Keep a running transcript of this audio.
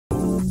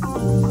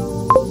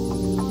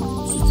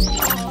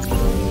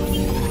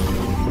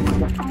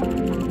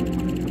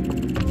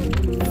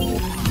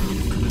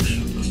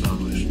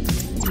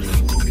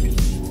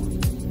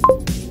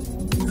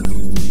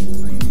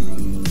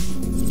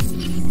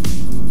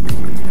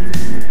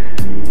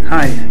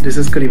Hi, this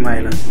is Karim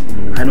Island.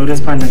 I know this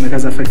pandemic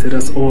has affected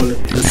us all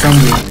in some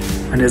way,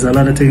 and there's a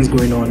lot of things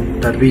going on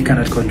that we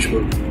cannot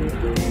control.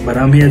 But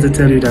I'm here to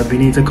tell you that we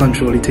need to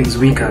control the things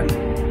we can.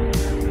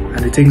 And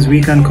the things we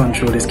can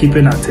control is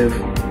keeping active,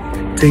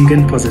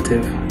 thinking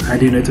positive, and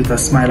doing it with a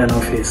smile on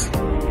our face.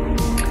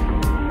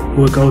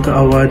 Work out an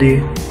hour a day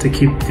to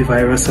keep the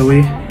virus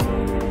away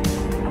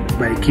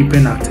by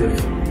keeping active,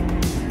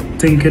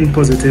 thinking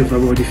positive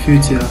about the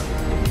future,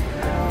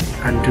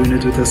 and doing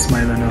it with a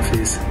smile on our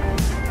face.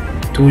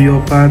 Do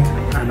your part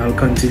and I'll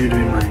continue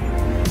doing mine.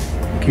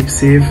 Keep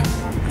safe,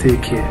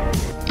 take care.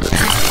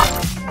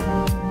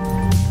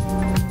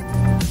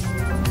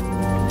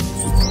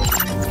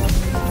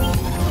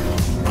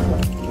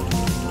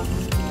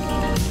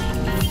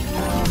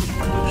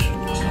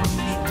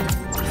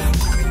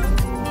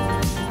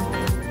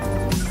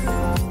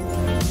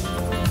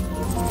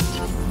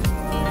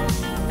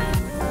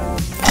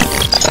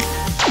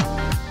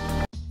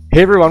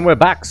 Hey everyone, we're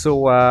back.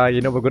 So,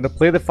 we're going to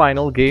play the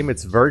final game.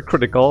 It's very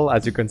critical.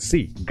 As you can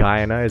see,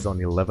 Guyana is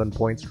on 11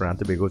 points. Trinidad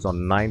Tobago is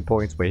on 9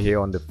 points. We're here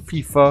on the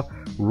FIFA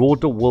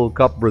Road to World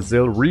Cup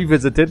Brazil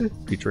Revisited,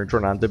 featuring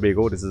Trinidad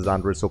Tobago. This is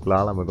Andre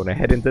Soklal, and we're going to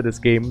head into this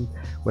game.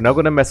 We're not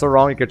going to mess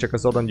around. You can check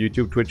us out on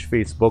YouTube, Twitch,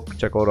 Facebook.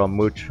 Check out our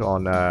merch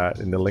on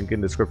in the link in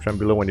the description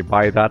below when you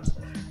buy that.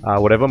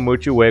 Whatever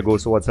merch you wear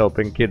goes towards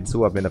helping kids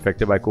who have been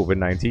affected by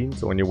COVID-19.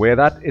 So when you wear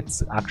that,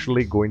 it's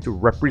actually going to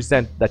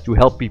represent that you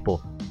help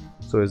people.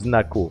 So isn't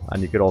that cool?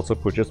 And you could also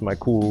purchase my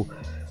cool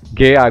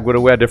gear. I'm going to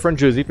wear a different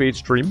jersey for each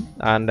stream.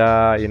 And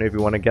if you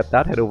want to get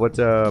that, head over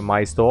to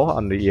my store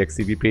on the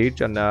EXTV page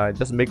and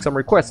just make some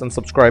requests. And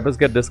subscribers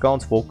get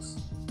discounts, folks.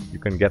 You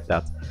can get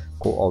that.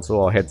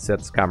 Also our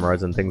headsets,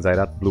 cameras, and things like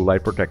that. Blue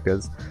light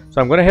protectors. So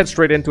I'm going to head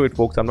straight into it,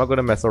 folks. I'm not going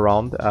to mess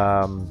around.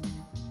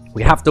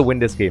 We have to win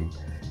this game.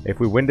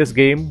 If we win this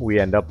game, we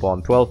end up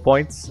on 12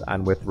 points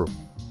and we're through.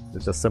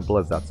 It's as simple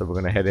as that. So we're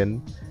going to head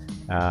in.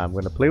 I'm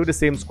going to play with the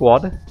same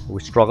squad.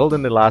 We struggled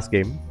in the last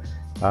game.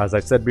 As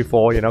I said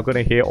before, you're not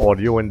going to hear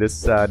audio in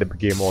this the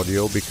game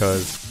audio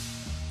because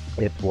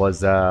it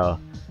was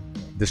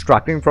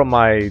distracting from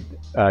my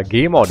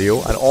game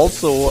audio, and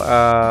also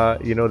the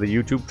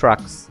YouTube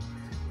tracks.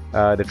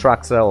 The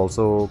tracks are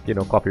also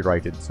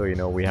copyrighted, so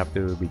we have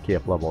to be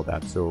careful about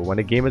that. So when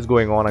the game is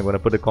going on, I'm going to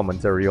put a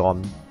commentary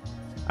on,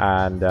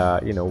 and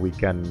we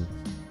can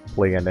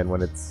play, and then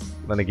when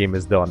the game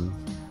is done,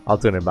 I'll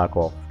turn it back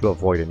off to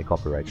avoid any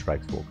copyright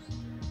strikes, folks.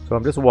 So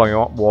I'm just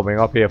warming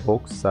up here,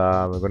 folks.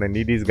 We're gonna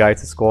need these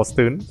guys to score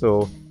Stern.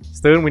 So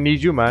Stern, we need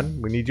you,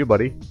 man. We need you,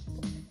 buddy.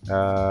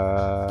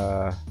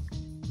 You're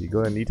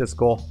gonna need to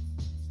score.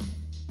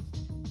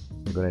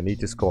 You're gonna need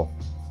to score.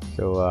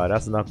 So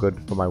that's not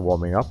good for my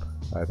warming up.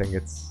 I think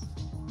it's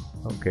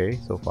okay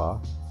so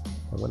far.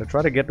 I'm gonna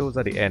try to get those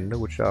at the end,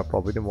 which are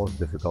probably the most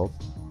difficult.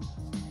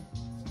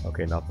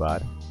 Okay, not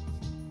bad.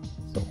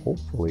 So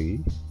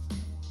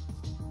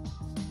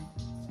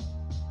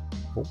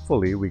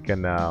hopefully we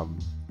can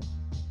actually,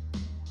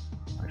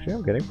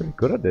 I'm getting pretty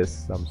good at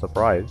this. I'm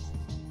surprised.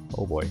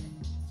 Oh boy.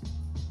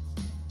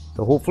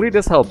 So hopefully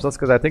this helps us,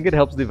 because I think it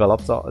helps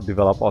develop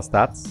our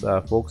stats,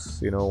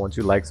 folks. Once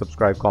you like,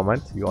 subscribe,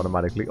 comment, you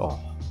automatically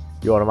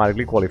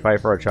qualify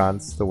for a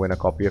chance to win a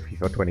copy of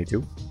FIFA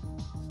 22.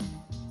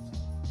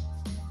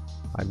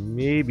 I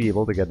may be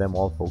able to get them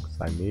all, folks.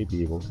 I may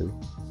be able to.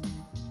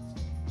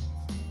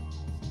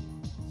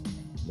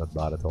 Not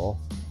bad at all.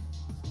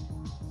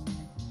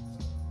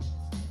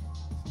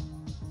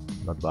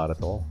 Not bad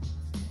at all.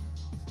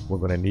 We're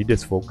gonna need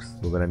this, folks.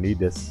 We're gonna need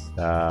this.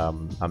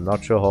 I'm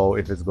not sure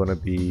if it's gonna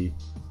be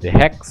the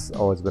Hex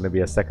or it's gonna be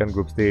a second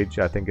group stage.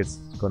 I think it's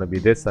gonna be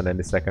this and then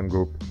the second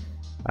group,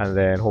 and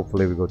then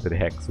hopefully we go to the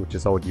Hex, which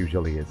is how it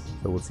usually is.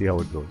 So we'll see how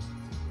it goes.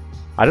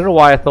 I don't know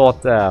why I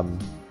thought the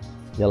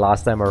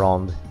last time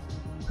around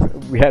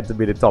we had to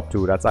be the top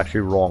two. That's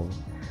actually wrong.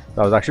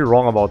 I was actually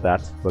wrong about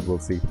that, but we'll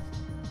see.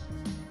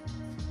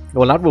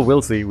 Well, not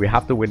we'll see. We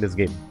have to win this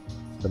game.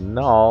 So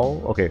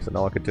now, okay, so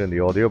now I can turn the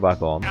audio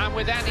back on. And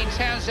with Andy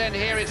Townsend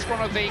here, it's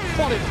one of the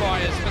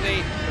qualifiers for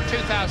the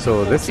 2014.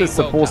 So this is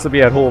supposed to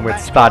be at home.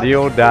 It's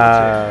Stadio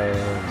da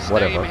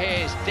whatever.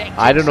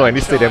 I don't know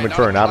any stadium in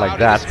Trinidad like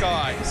that.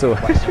 So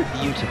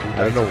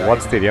I don't know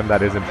what stadium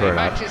that is in Trinidad. The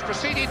match is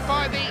preceded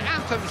by the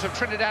anthems of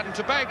Trinidad and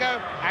Tobago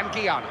and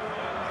Guyana.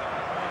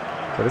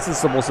 So this is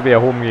supposed to be a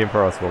home game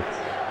for us, folks.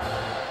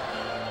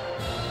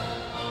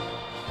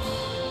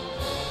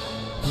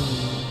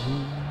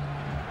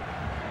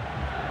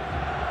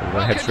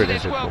 Welcome to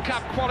this World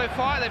Cup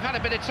qualifier. They've had a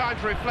bit of time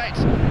to reflect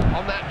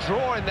on that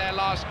draw in their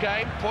last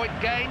game. Point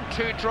gain,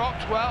 2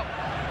 dropped. Well,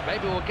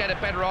 maybe we'll get a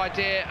better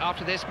idea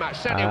after this match.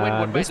 Certainly a win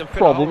would make them feel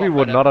probably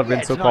would not have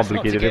been so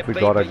complicated if we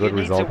got a good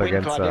result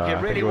against I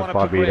think it was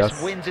Barbados.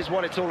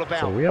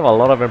 So we have a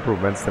lot of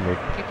improvements to make.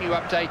 Keep you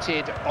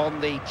updated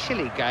on the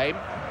Chile game.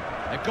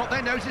 They've got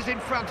their noses in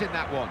front in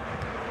that one.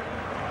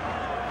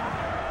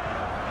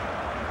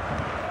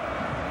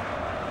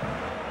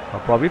 I'll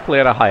probably play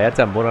at a higher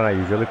tempo than I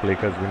usually play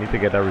because we need to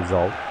get a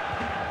result.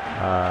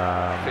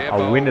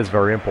 A win is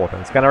very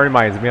important. It kind of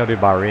reminds me of the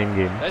Bahrain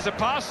game. There's a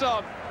pass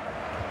on.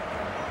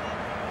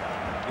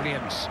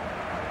 Williams.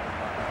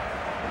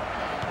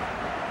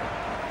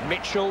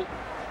 Mitchell.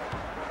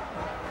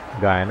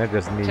 Guyana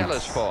just needs,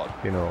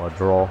 you know, a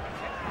draw,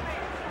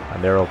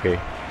 and they're okay. The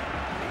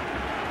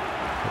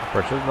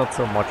pressure's not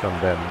so much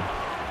on them.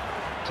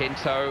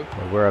 Tinto.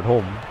 But we're at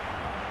home.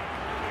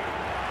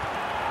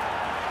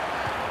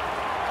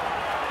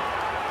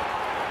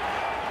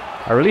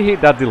 I really hate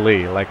that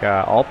delay. Like,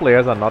 all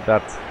players are not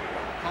that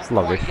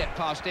sluggish. Get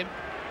past him.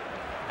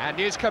 And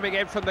news coming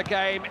in from the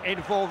game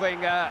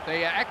involving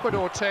the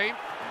Ecuador team.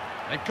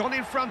 They've gone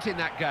in front in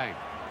that game.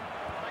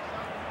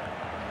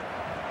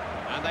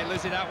 And they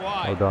lose it out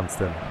wide. Well done,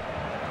 Stin.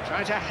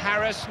 Trying to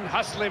harass and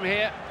hustle him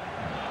here.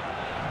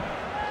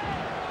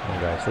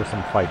 Okay, show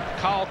some fight.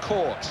 Carl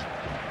Court.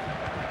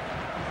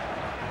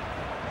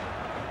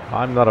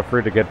 I'm not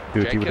afraid to get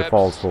duty with the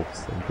falls,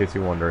 folks, in case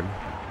you're wondering.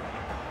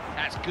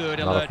 That's good.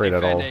 Not afraid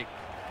at all.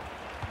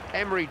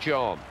 Emery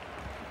John.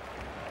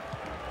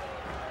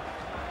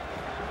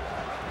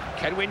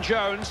 Kenwyn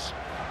Jones.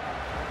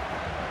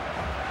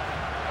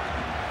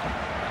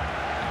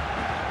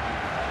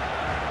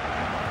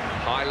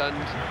 Highland.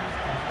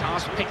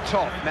 Pass picked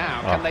off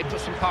now. Can they put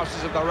some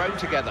passes of their own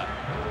together?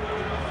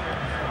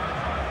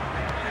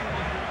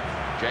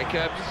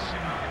 Jacobs.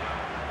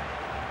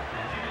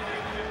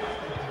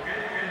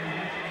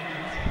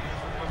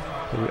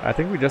 I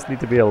think we just need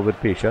to be a little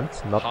bit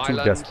patient, not Highland.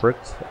 too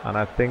desperate, and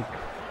I think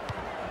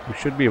we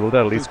should be able to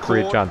at least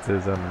create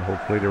chances, and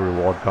hopefully the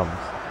reward comes.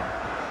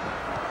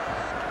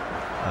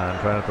 And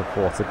try not to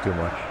force it too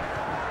much.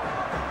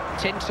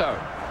 Tinto.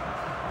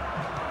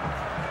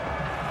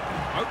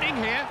 Opening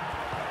here.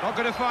 Not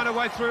going to find a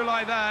way through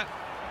like that.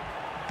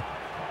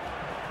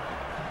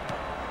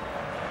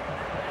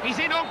 He's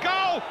in on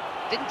goal.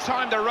 Didn't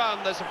time the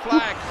run. There's a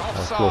flag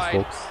offside.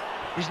 Close, folks.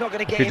 He's not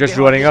going to get. If you're just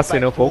joining us, you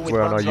know, folks,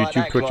 we're on our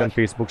YouTube, Twitch, and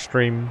Facebook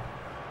stream.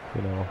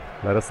 You know,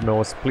 let us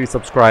know. Please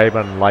subscribe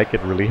and like.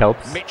 It really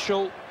helps.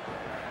 Mitchell.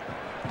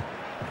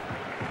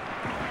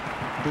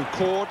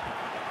 Bucord.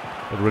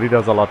 It really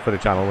does a lot for the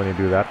channel when you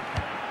do that.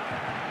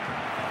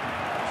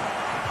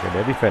 Okay,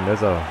 their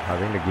defenders are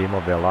having the game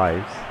of their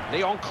lives.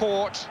 Leon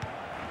Court.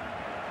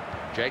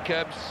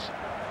 Jacobs.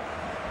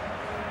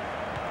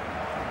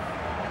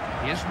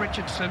 Here's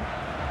Richardson.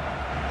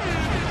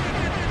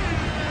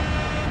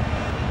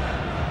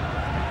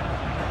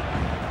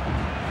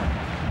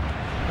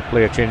 The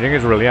player changing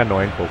is really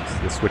annoying, folks.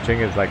 The switching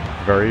is like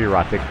very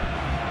erratic.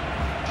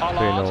 Pollard.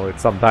 So, you know,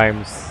 it's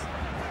sometimes,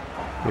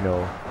 you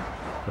know,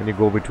 when you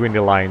go between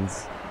the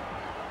lines,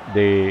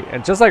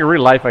 and just like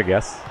real life, I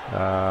guess,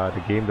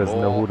 the game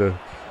doesn't know who to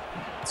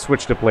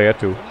switch the player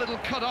to. A little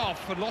cut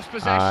off and lost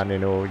possession. And, you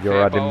know,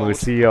 you're at the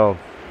mercy of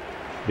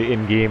the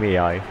in-game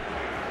AI.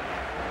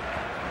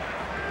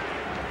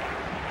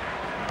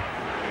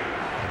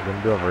 I'm going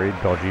to do a very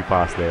dodgy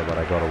pass there, but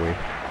I got away.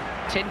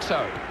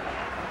 Tinto.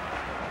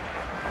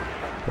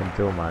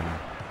 Tinto, man.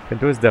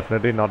 Tinto is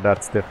definitely not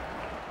that stiff.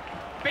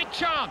 Big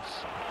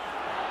chance.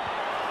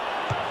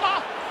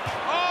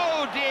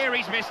 Oh dear,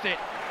 he's missed it.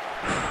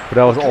 But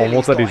that was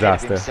almost a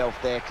disaster.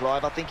 There,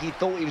 Clive. I think he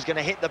thought he was going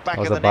to hit the back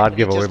that was of a the net, bad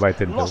giveaway by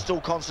Tinto. Lost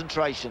all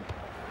concentration.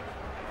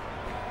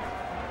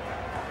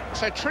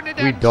 So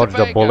Trinidad We dodged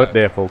Tobago, a bullet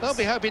there, folks. They'll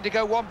be hoping to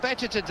go one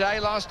better today.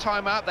 Last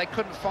time out, they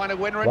couldn't find a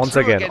winner. Once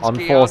again,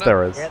 unforced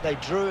errors. Yeah, they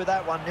drew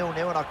that one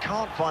 0-0, and I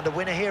can't find a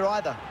winner here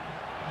either.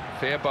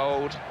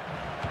 Fearbold.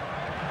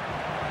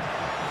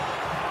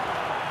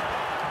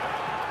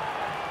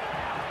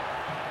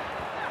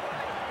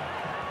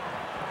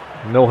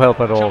 No help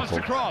at all,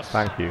 folks.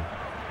 Thank you.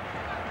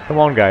 Come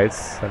on,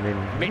 guys. I mean,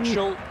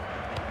 Mitchell.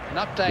 An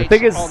update the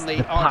thing is, on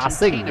the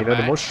passing, you know,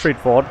 the most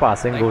straightforward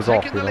passing goes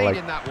off. You know, like,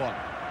 in that one.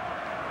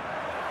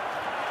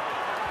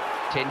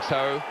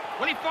 Tinto.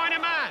 Will he find a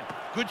man?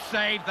 Good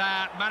save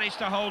that. Managed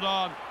to hold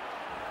on.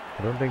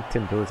 I don't think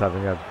Tinto is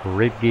having a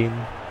great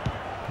game.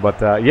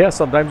 But yeah,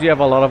 sometimes you have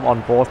a lot of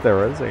unforced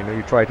errors. You know,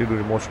 you try to do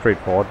the most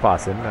straightforward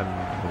passing,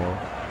 and, you know,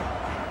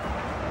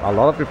 a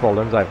lot of the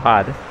problems I've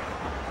had.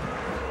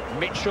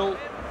 Mitchell.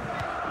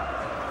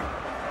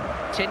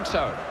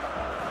 Tinto.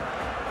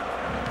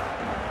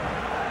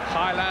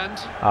 Highland.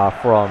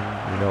 From,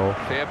 you know,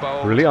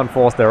 Fearbold. really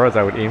unforced errors,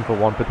 I would aim for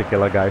one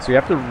particular guy. So you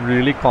have to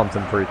really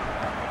concentrate.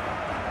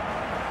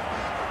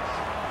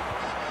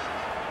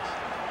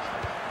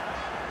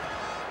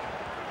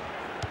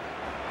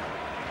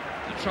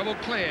 The trouble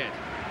cleared.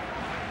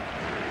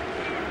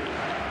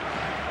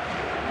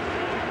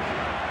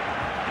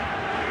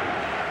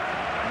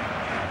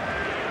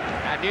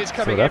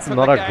 So that's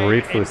not a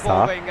great first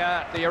half.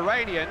 The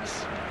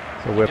Iranians.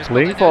 So we're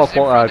playing for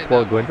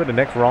going to the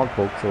next round,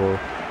 folks. So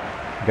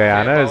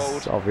Guyana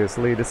is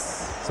obviously, this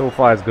so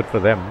far is good for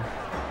them.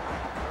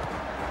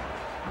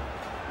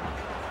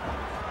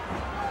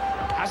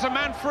 Has a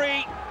man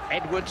free.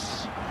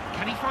 Edwards.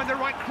 Can he find the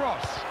right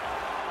cross?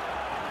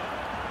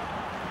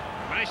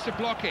 Managed to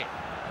block it.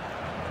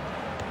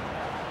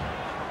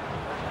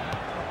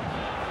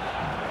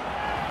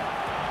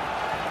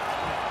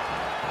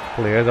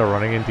 Players are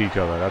running into each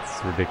other.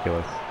 That's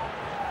ridiculous.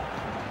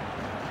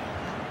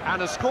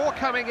 And a score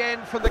coming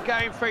in from the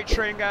game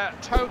featuring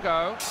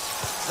Togo.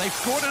 They've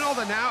scored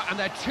another now, and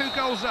they're 2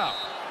 goals up.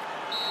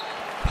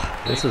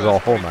 This is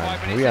awful,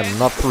 man. We are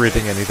not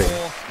creating anything.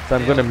 So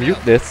I'm going to mute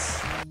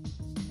this.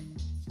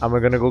 And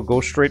we're going to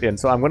go straight in.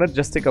 So I'm going to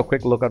just take a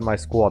quick look at my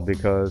squad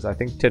because I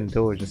think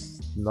Tinto is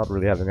just not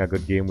really having a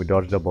good game. We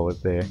dodged a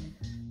bullet there.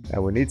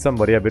 And we need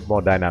somebody a bit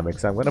more dynamic.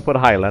 So I'm going to put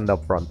Highland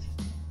up front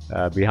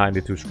behind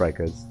the 2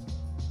 strikers.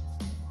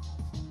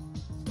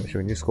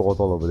 Showing you scores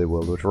all over the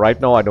world, which right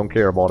now I don't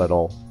care about at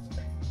all.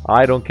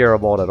 I don't care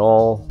about at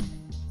all.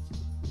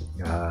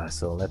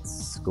 So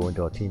let's go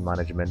into our team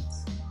management.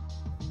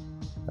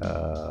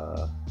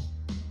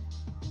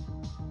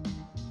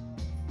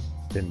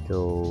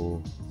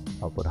 Tinto,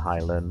 I'll put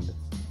Highland.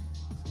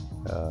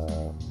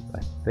 I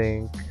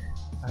think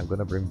I'm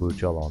gonna bring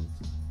Buchel on.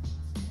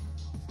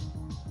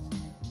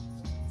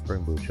 Let's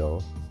bring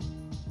Buchel.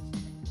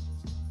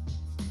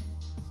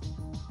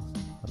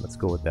 Let's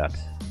go with that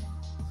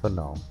for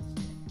now.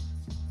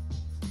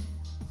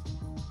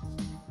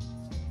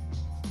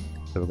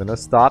 So we're gonna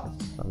start.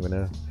 I'm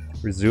gonna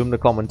resume the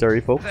commentary,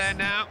 folks. There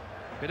now.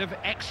 Bit of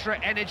extra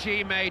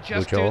energy may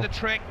just do the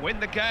trick, win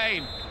the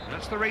game.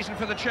 That's the reason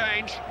for the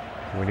change.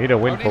 We need a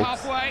win, Only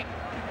folks. halfway.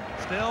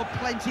 Still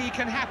plenty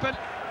can happen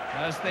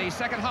as the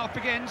second half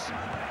begins.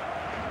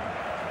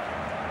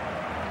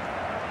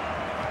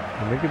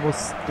 I think the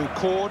most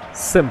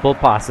simple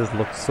passes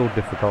look so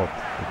difficult.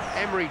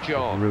 Emery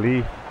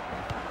John.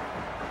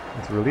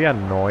 It's really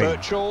annoying.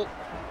 Virtual.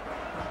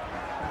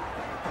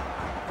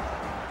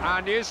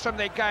 And news from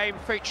the game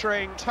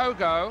featuring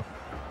Togo.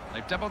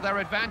 They've doubled their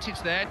advantage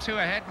there, 2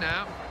 ahead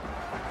now.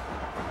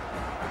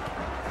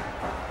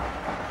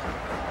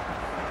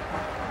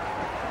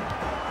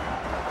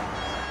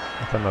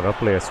 That's another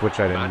player switch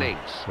I didn't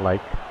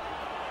like.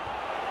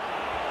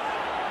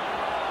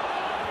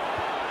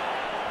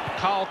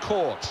 Carl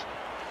Court.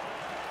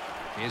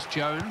 Here's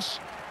Jones.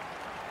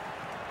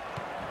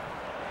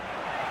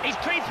 He's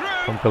clean through.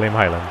 From Kaleem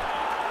Highland.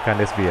 Can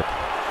this be it?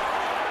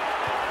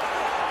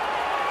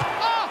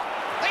 Oh,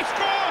 they've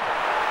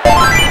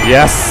scored!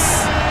 Yes!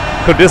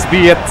 Could this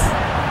be it?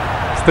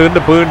 Stern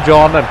to Burn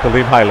John and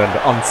Kaleem Highland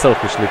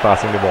unselfishly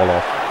passing the ball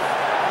off.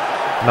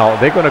 Now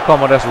they're going to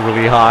come at us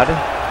really hard.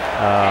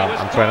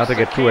 I'm trying not to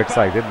get too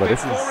excited, but this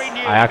is...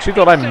 I actually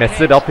thought I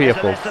messed it up here,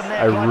 folks.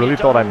 I really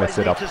thought I messed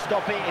it up.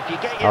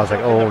 I was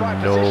like, oh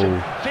no,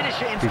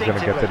 he's going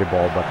to get to the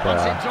ball, but you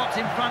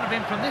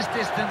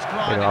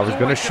know, I was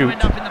going to shoot,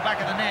 and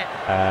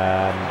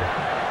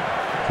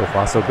so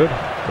far so good.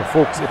 So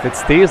folks, if it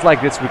stays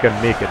like this, we can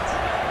make it.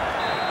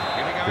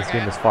 This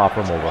game is far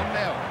from over.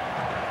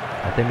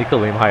 I think the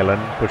Kaleem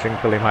Highland, pushing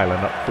Kaleem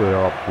Highland up further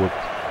up worked.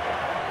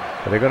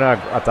 But they're going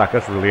to attack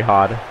us really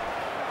hard.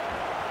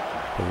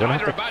 We're going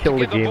to have to kill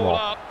the game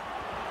off.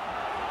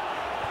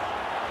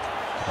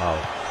 Wow.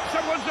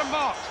 Someone's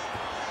unmarked.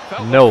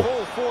 Felt No. the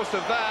full force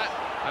of that,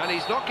 and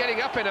he's not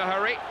getting up in a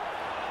hurry.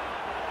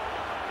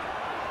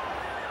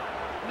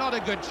 Not a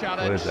good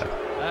challenge. What is that?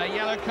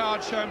 Yellow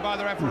card shown by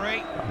the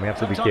referee. We have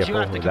to be Sometimes careful you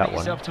have to with commit that one.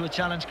 yourself to a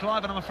challenge,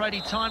 Clive, and I'm afraid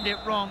he timed it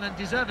wrong and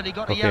deservedly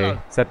got a yellow.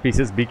 Okay, set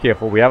pieces, be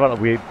careful. We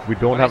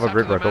don't have a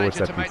great record with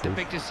set to make the pieces.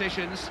 big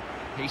decisions.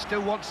 He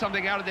still wants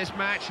something out of this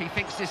match. He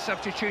thinks this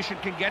substitution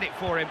can get it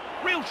for him.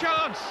 Real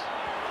chance.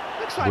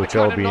 Looks like Which the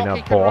kind will of be in knock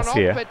a he can run boss off,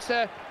 here.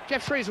 but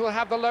Jeff Shreves will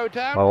have the low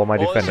down. All my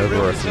defenders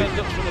were It's a asleep.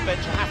 real concern from the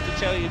bench, I have to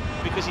tell you,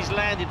 because he's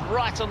landed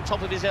right on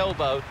top of his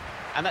elbow,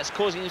 and that's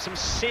causing him some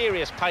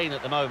serious pain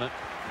at the moment.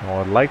 Oh,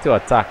 I'd like to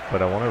attack,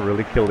 but I want to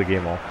really kill the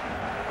game off.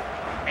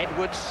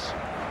 Edwards.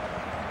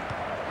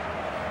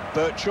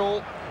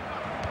 Birchall.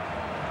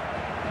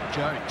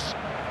 Jones.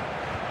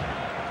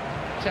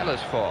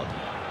 Tellersford.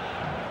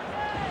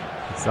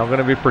 It's not going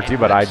to be pretty,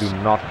 but I do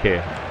not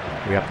care.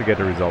 We have to get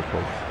a result,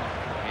 folks.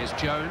 Here's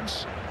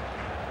Jones.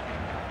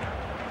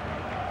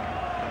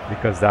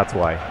 Because that's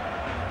why.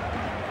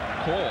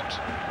 Court.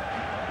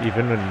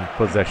 Even in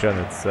possession,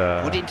 it's...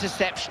 Good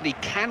interception. He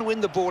can win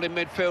the ball in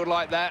midfield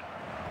like that.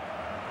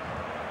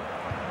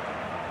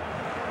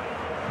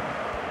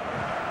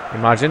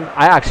 Imagine,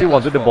 I actually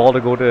wanted the ball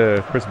to go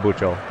to Chris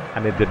Buchel,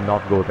 and it did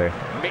not go there.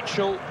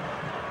 Mitchell.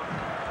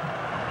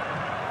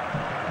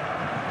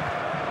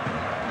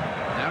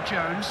 Now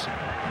Jones.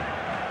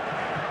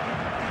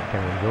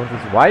 Kevin Jones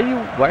is...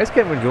 Why is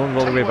Kevin Jones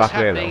all the way back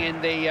there, though?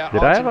 In the,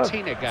 Did I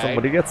Argentina game.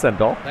 somebody get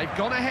sent off? They've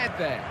gone ahead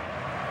there.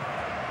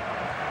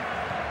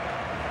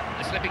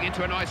 They're slipping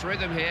into a nice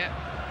rhythm here.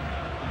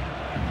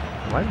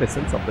 Am I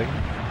missing something?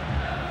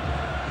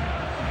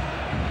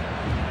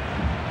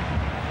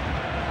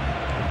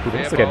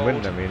 Couldn't can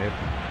win, I mean it.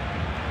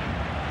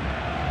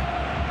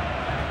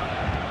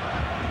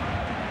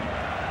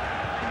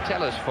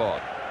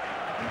 Tellersford.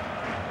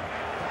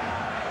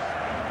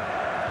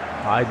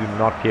 I do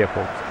not care,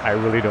 folks. I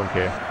really don't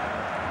care.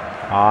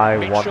 I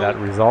want that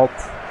result.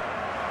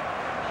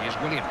 Here's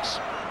Williams.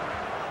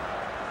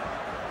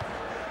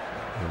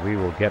 And we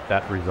will get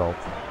that result.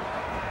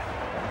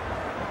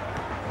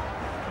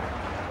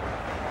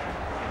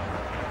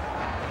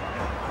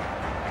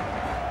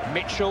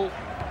 Mitchell.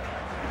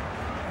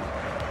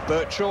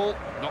 Birchall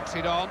knocks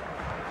it on.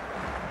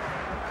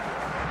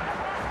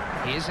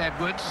 Here's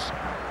Edwards.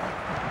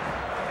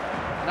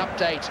 An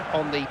update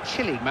on the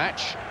Chile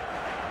match.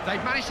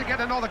 They've managed to get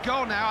another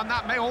goal now, and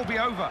that may all be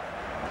over.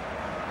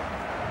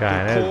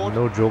 Guyana,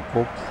 no joke,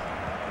 folks.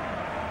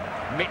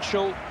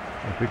 Mitchell.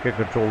 If we can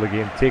control the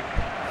game, take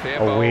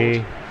Fairbold.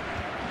 away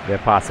their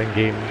passing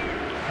game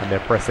and their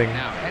pressing,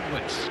 Now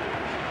Edwards.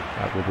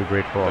 that will be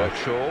great for us.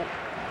 Birchall.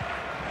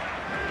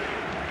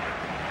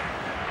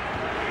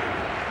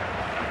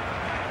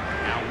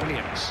 Now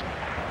Williams.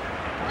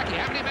 Crikey,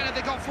 how many men have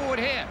they got forward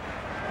here?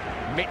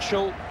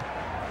 Mitchell.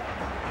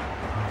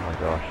 Oh my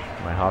gosh,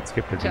 my heart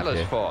skipped a beat here.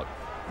 Tellersford.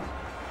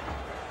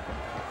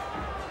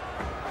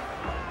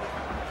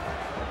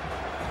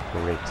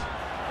 Great.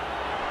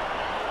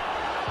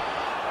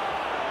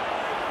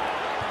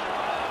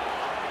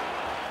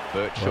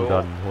 Birchall. Well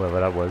done, whoever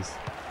that was.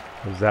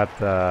 Was that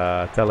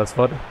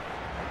Tellersford?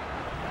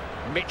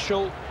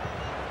 Mitchell.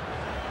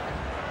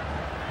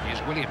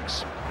 Here's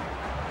Williams.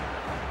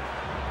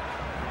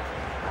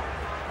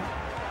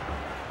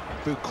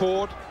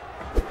 Bucord.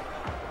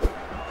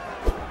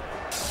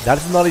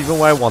 That's not even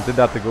where I wanted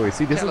that to go. You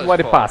see, this is why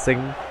the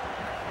passing.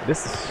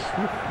 This is.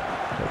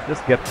 Let's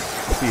just get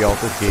see out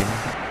this game.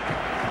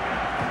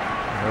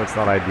 I know it's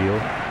not ideal.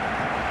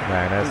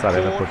 Guyana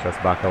starting to push us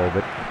back a little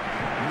bit.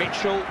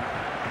 Mitchell.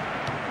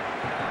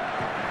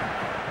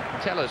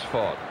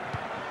 Tellersford.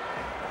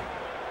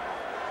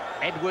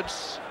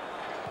 Edwards.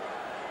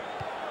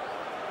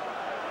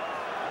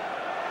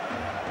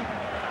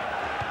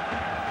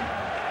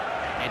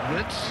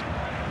 Edwards.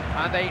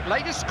 And the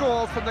latest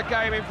score from the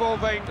game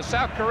involving the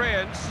South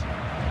Koreans.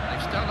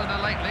 They've stolen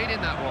a late lead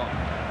in that one.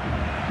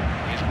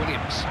 Here's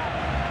Williams.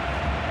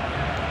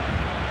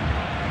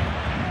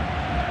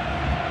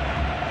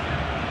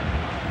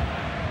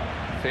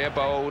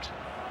 Fairbold.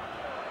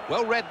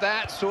 Well read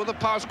that, saw the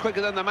pass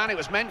quicker than the man it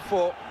was meant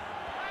for.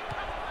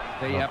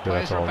 The Not good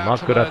players at are all. about Not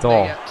to good learn at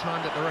all. the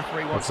time that the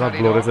referee wants Let's not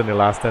blow this in the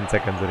last 10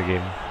 seconds of the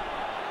game.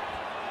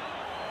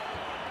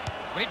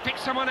 We pick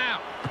someone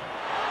out.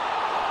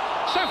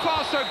 So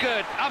far, so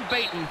good.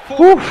 Unbeaten.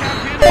 Four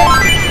champions. World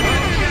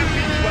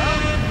champions.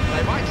 Well,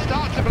 they might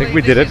start to I think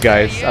we did it,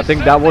 guys. I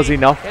think that was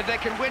enough. If they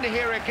can win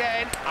here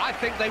again, I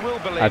think they will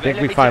believe I think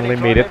it. we finally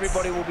made it.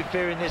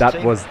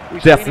 That was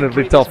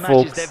definitely tough,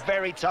 folks.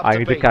 I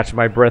need to catch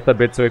my breath a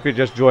bit. So if you're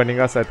just joining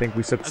us, I think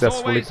we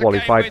successfully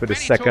qualified for the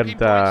second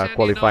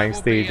qualifying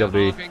stage of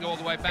the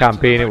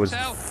campaign. It was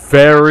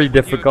very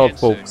difficult,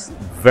 folks.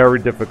 Very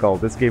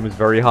difficult. This game is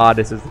very hard.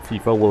 This is the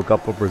FIFA World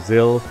Cup for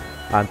Brazil.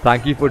 And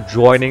thank you for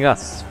joining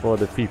us for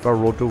the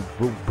FIFA Road to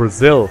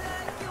Brazil,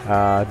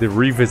 the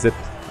revisit.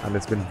 And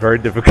it's been very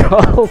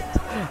difficult.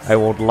 I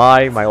won't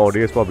lie, my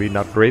audio is probably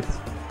not great.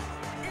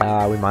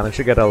 We managed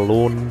to get a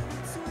lone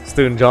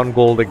Stern John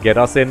goal to get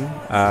us in.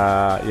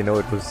 You know,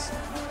 it was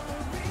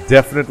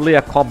definitely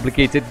a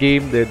complicated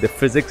game. The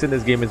physics in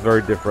this game is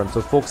very different.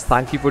 So folks,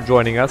 thank you for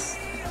joining us.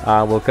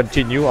 We'll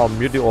continue. I'll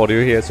mute the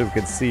audio here so we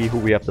can see who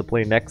we have to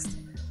play next.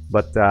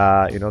 But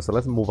you know, so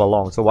let's move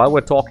along. So while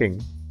we're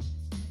talking,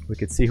 we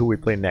can see who we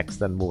play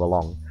next and move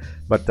along.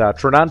 But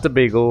Trinidad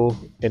Tobago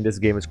in this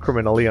game is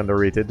criminally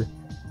underrated.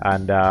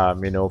 And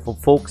you know, for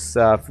folks,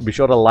 be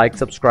sure to like,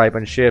 subscribe,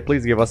 and share.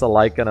 Please give us a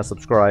like and a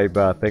subscribe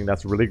thing.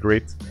 That's really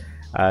great.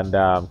 And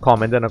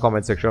comment in the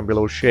comment section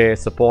below. Share,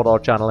 support our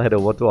channel. Head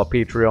over to our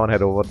Patreon.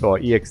 Head over to our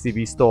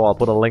EXTV store. I'll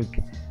put a link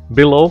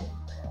below,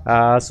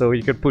 so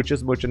you can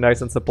purchase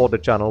merchandise and support the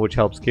channel, which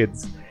helps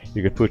kids.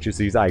 You can purchase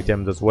these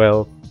items as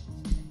well,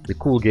 the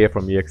cool gear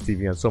from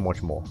EXTV, and so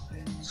much more.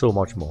 So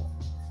much more.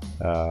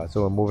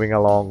 So we're moving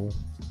along,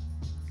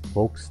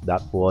 folks.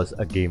 That was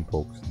a game,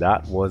 folks.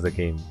 That was a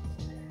game.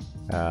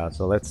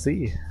 So let's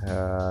see.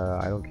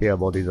 I don't care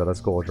about these other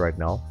scores right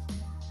now.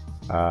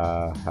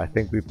 I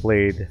think we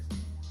played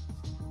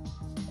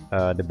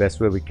the best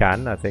way we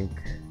can. I think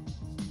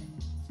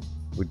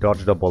we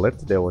dodged a bullet.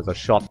 There was a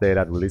shot there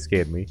that really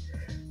scared me.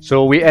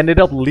 So we ended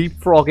up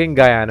leapfrogging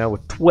Guyana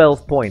with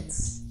 12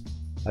 points,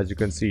 as you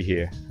can see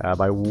here.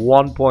 By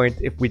 1 point.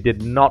 If we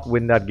did not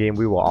win that game,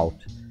 we were out.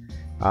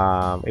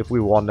 If we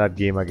won that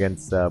game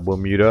against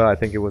Bermuda, I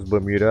think it was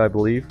Bermuda, I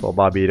believe, or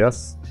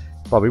Barbados,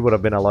 probably would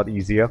have been a lot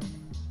easier.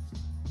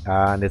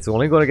 And it's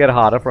only going to get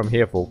harder from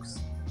here, folks.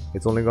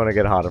 It's only going to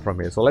get harder from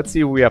here. So let's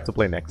see who we have to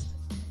play next.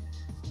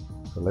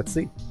 So let's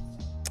see.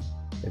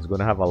 It's going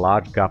to have a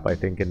large gap, I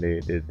think, in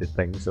the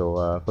thing.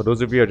 So for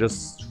those of you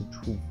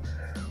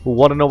who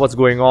want to know what's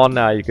going on,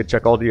 you can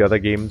check out the other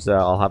games.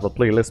 I'll have a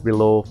playlist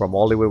below from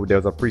all the way.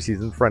 There's a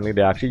preseason friendly.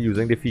 They're actually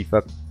using the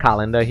FIFA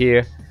calendar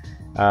here.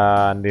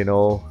 And you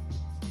know,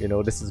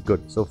 this is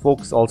good. So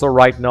folks, also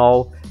right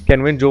now,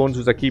 Kenwin Jones,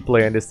 who's a key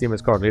player in this team,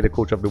 is currently the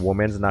coach of the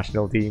women's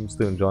national team.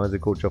 Stern John is the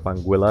coach of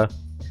Anguilla.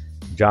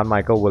 John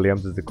Michael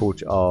Williams is the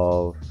coach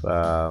of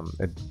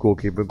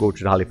goalkeeper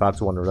coach at Halifax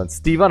Wanderers. And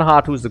Stephen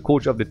Hart, who's the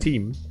coach of the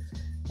team,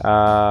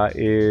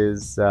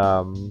 is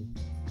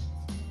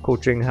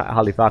coaching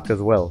Halifax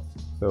as well.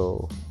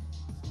 So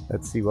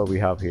let's see what we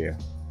have here.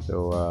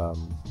 So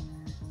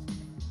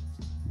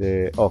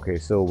okay,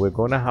 so we're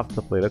gonna have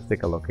to play. Let's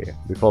take a look here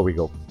before we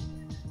go.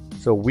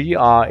 So we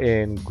are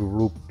in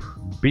Group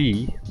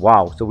B.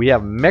 Wow. So we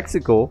have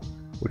Mexico,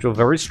 which were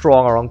very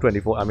strong around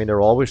 24. I mean, they're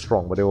always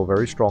strong, but they were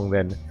very strong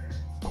then.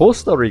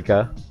 Costa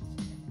Rica,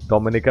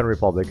 Dominican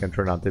Republic, and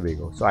Trinidad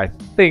Tobago. So I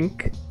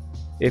think,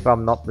 if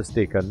I'm not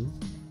mistaken,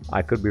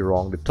 I could be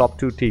wrong, the top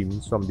 2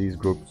 teams from these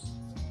groups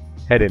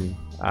head in,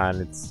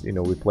 and it's, you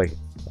know, we play.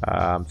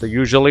 So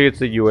usually it's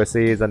the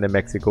USAs and the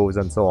Mexicos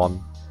and so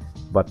on,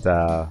 but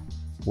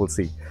we'll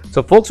see.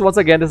 So folks, once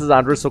again, this is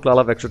Andrew Soklal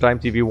of Extra Time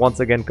TV, once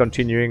again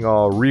continuing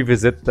our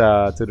revisit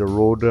to the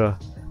road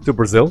to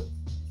Brazil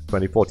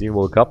 2014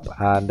 World Cup,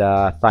 and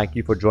thank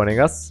you for joining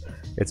us.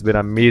 It's been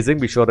amazing.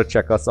 Be sure to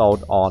check us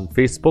out on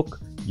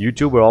Facebook,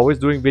 YouTube. We're always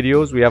doing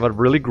videos. We have a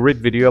really great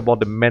video about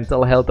the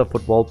mental health of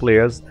football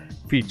players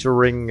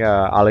featuring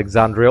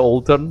Alexandria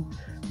Olton,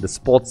 the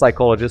sports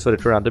psychologist for the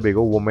Trinidad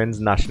Tobago women's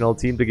national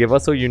team, to give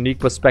us a unique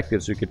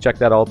perspective. So you can check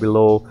that out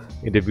below.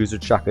 Interviews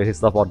with Shaka, his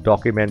stuff about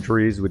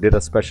documentaries. We did a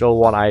special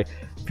one I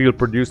field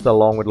produced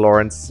along with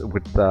Lawrence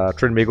with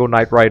Trinidad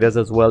Night Riders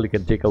as well. You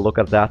can take a look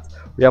at that.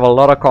 We have a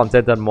lot of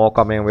content and more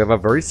coming. We have a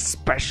very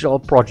special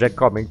project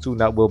coming soon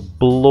that will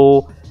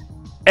blow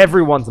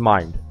everyone's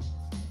mind.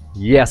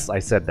 Yes, I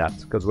said that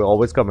because we're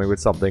always coming with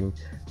something.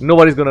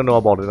 Nobody's going to know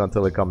about it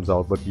until it comes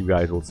out, but you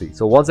guys will see.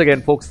 So once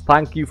again, folks,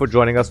 thank you for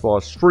joining us for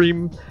our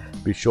stream.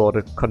 Be sure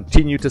to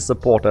continue to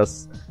support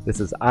us. This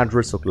is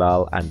Andrew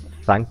Soklal, and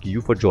thank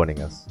you for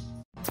joining us.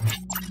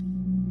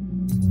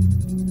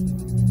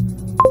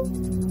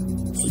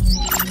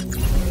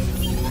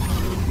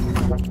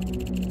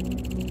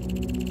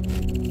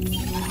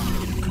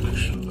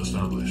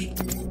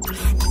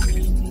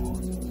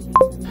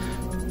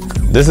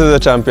 This is the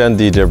champion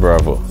DJ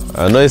Bravo.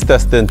 I know it's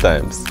testing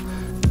times.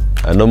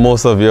 I know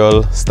most of you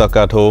all stuck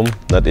at home,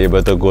 not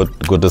able to go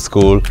to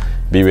school,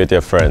 be with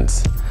your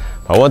friends.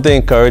 I want to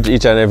encourage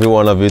each and every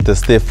one of you to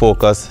stay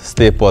focused,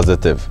 stay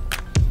positive,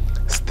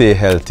 stay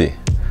healthy.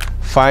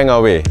 Find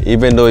a way,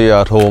 even though you're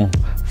at home,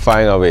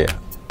 find a way.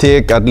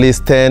 Take at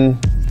least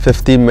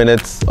 10-15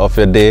 minutes of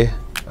your day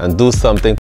and do something